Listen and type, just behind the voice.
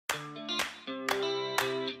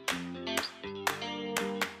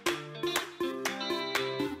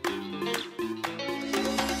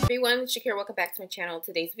everyone, Shakira, welcome back to my channel.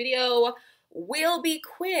 Today's video will be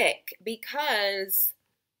quick because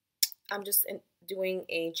I'm just doing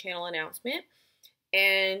a channel announcement.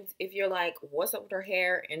 And if you're like, what's up with her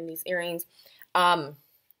hair and these earrings? I'm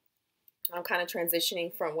kind of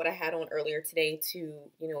transitioning from what I had on earlier today to,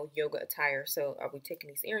 yoga attire. So I'll be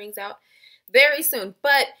taking these earrings out very soon.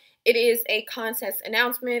 But it is a contest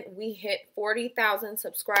announcement. We hit 40,000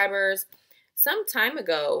 subscribers some time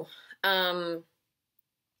ago.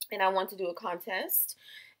 And I want to do a contest.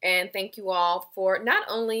 And thank you all for not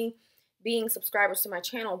only being subscribers to my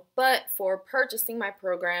channel, but for purchasing my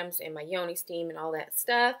programs and my Yoni Steam and all that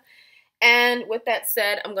stuff. And with that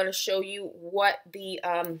said, I'm going to show you what the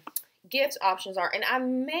gift options are. And I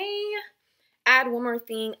may add one more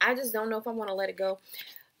thing. I just don't know if I want to let it go.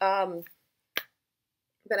 But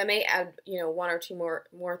I may add, one or two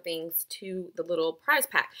more things to the little prize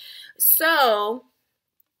pack. So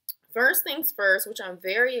first things first, which I'm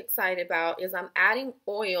very excited about, is I'm adding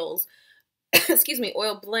oils, excuse me,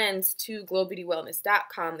 oil blends to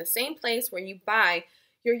glowbeautywellness.com. The same place where you buy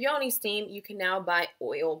your Yoni Steam, you can now buy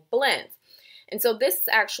oil blends. And so this is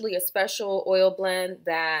actually a special oil blend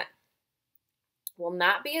that will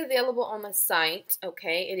not be available on the site,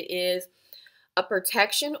 okay? It is a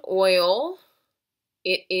protection oil.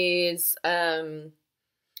 It is,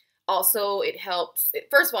 also, it helps,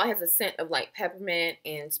 first of all, it has a scent of like peppermint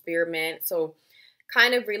and spearmint. So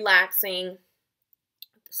kind of relaxing,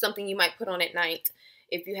 something you might put on at night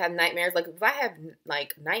if you have nightmares. Like if I have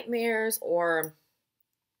like nightmares or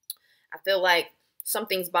I feel like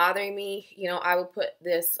something's bothering me, I would put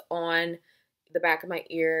this on the back of my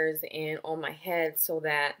ears and on my head so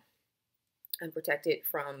that I'm protected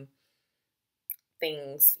from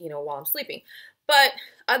things, while I'm sleeping. But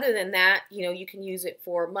other than that, you can use it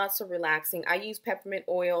for muscle relaxing. I use peppermint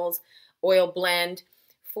oil blend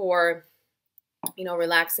for,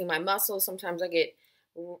 relaxing my muscles. Sometimes I get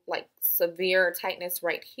like severe tightness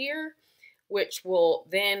right here, which will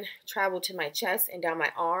then travel to my chest and down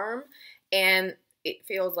my arm. And it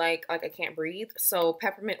feels like I can't breathe. So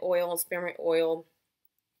peppermint oil, spearmint oil,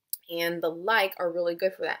 and the like are really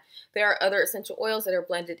good for that. There are other essential oils that are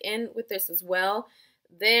blended in with this as well.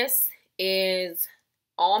 This is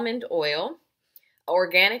almond oil,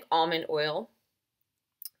 organic almond oil.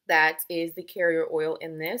 That is the carrier oil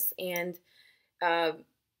in this, and the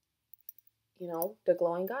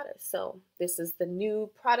Glowing Goddess. So this is the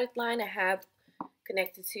new product line I have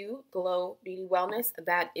connected to Glow Beauty Wellness.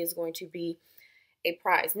 That is going to be a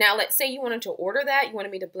prize. Now, let's say you wanted to order that, you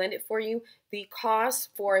wanted me to blend it for you. The cost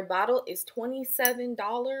for a bottle is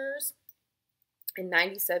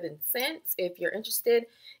 $27.97. If you're interested,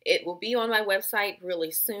 it will be on my website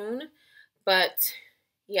really soon. But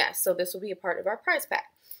yeah, so this will be a part of our prize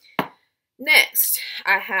pack. Next,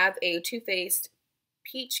 I have a Too Faced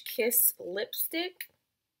Peach Kiss lipstick.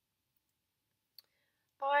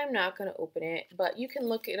 I'm not going to open it, but you can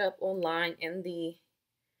look it up online, and the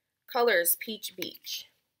color is Peach Beach.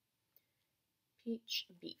 Peach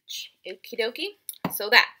Beach. Okie dokie. So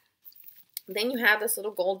that. Then you have this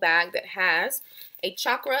little gold bag that has a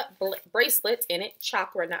chakra bracelet in it.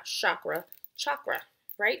 Chakra, not chakra. Chakra,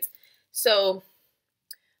 right? So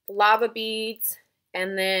lava beads,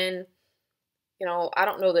 and then, I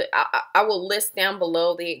don't know that I will list down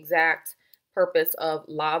below the exact purpose of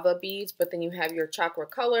lava beads, but then you have your chakra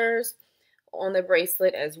colors on the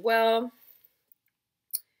bracelet as well.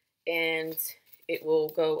 And it will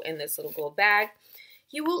go in this little gold bag.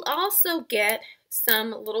 You will also get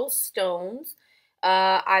some little stones.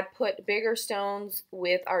 I put bigger stones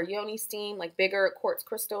with our Yoni Steam, like bigger quartz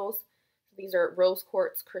crystals. These are rose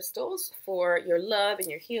quartz crystals for your love and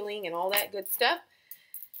your healing and all that good stuff.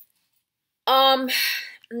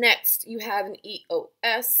 Next, you have an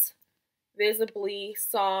EOS Visibly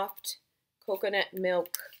Soft Coconut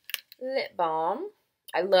Milk Lip Balm.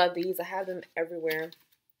 I love these. I have them everywhere,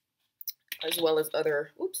 as well as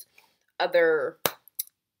other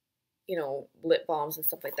lip balms and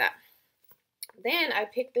stuff like that. Then I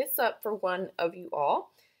picked this up for one of you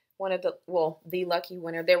all, the lucky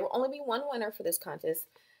winner. There will only be one winner for this contest.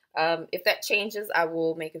 If that changes, I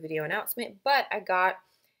will make a video announcement, but I got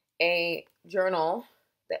a journal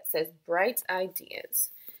that says Bright Ideas.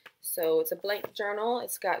 So it's a blank journal.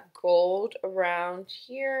 It's got gold around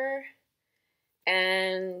here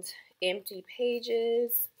and empty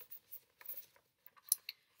pages.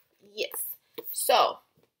 Yes. So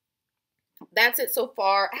that's it so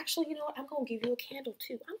far. Actually, you know what? I'm going to give you a candle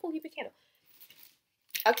too. I'm going to give you a candle.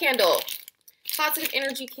 A candle. Positive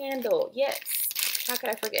energy candle. Yes. How could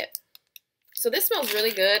I forget? So this smells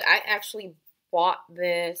really good. I actually bought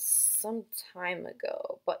this some time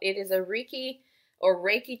ago, but it is a Reiki or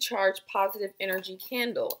Reiki Charge Positive Energy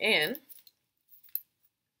Candle. And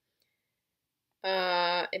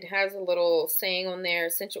it has a little saying on there: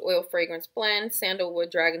 essential oil fragrance blend, sandalwood,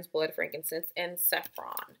 dragon's blood, frankincense, and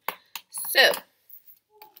saffron. So,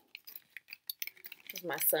 this is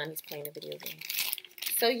my son. He's playing a video game.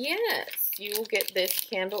 So, yes, you will get this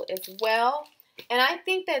candle as well. And I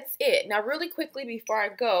think that's it. Now, really quickly before I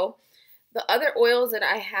go, the other oils that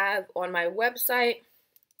I have on my website,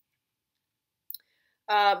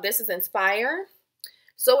 this is Inspire.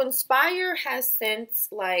 So, Inspire has scents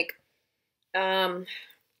like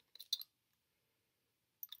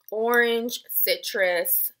orange,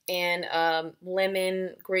 citrus, and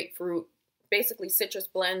lemon, grapefruit, basically citrus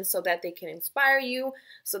blends so that they can inspire you,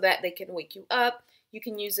 so that they can wake you up. You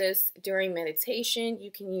can use this during meditation.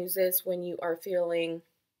 You can use this when you are feeling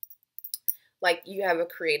like you have a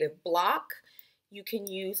creative block. You can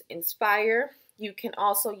use Inspire. You can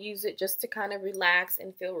also use it just to kind of relax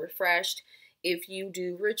and feel refreshed. If you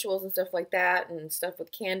do rituals and stuff like that and stuff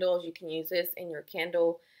with candles, you can use this in your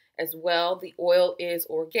candle as well. The oil is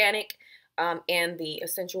organic, and the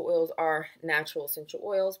essential oils are natural essential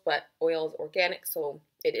oils, but oil is organic, so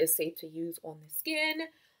it is safe to use on the skin.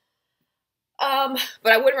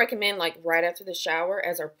 But I wouldn't recommend like right after the shower,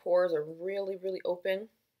 as our pores are really, really open,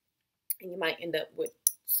 and you might end up with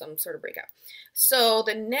some sort of breakout. So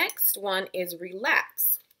the next one is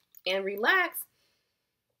Relax. And Relax,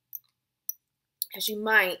 as you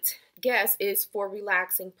might guess, is for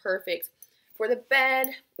relaxing, perfect for the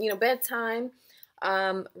bed, bedtime.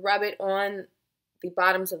 Rub it on the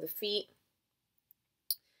bottoms of the feet,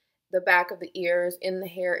 the back of the ears, in the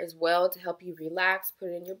hair as well to help you relax. Put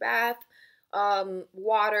it in your bath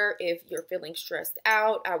water. If you're feeling stressed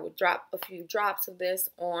out, I would drop a few drops of this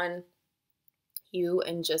on you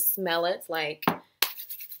and just smell it,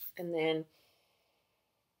 and then,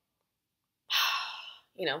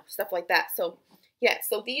 stuff like that. So, yeah,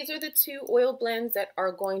 so these are the 2 oil blends that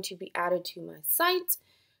are going to be added to my site.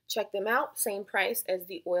 Check them out. Same price as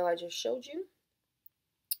the oil I just showed you.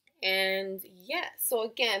 And yeah, so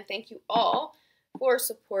again, thank you all for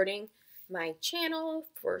supporting my channel,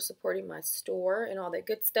 for supporting my store and all that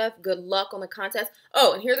good stuff. Good luck on the contest.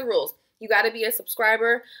 Oh, and here are the rules. You got to be a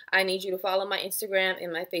subscriber. I need you to follow my Instagram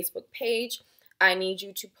and my Facebook page. I need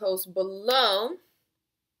you to post below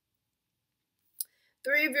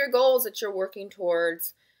 3 of your goals that you're working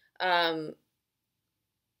towards. 3 of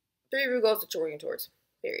your goals that you're working towards.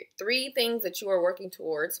 Period. 3 things that you are working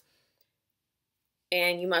towards.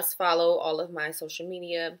 And you must follow all of my social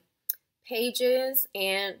media pages.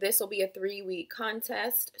 And this will be a 3-week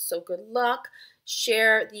contest. So good luck.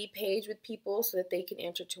 Share the page with people so that they can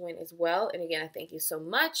enter to win as well. And again, I thank you so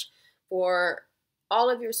much for all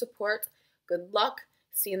of your support. Good luck.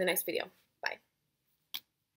 See you in the next video.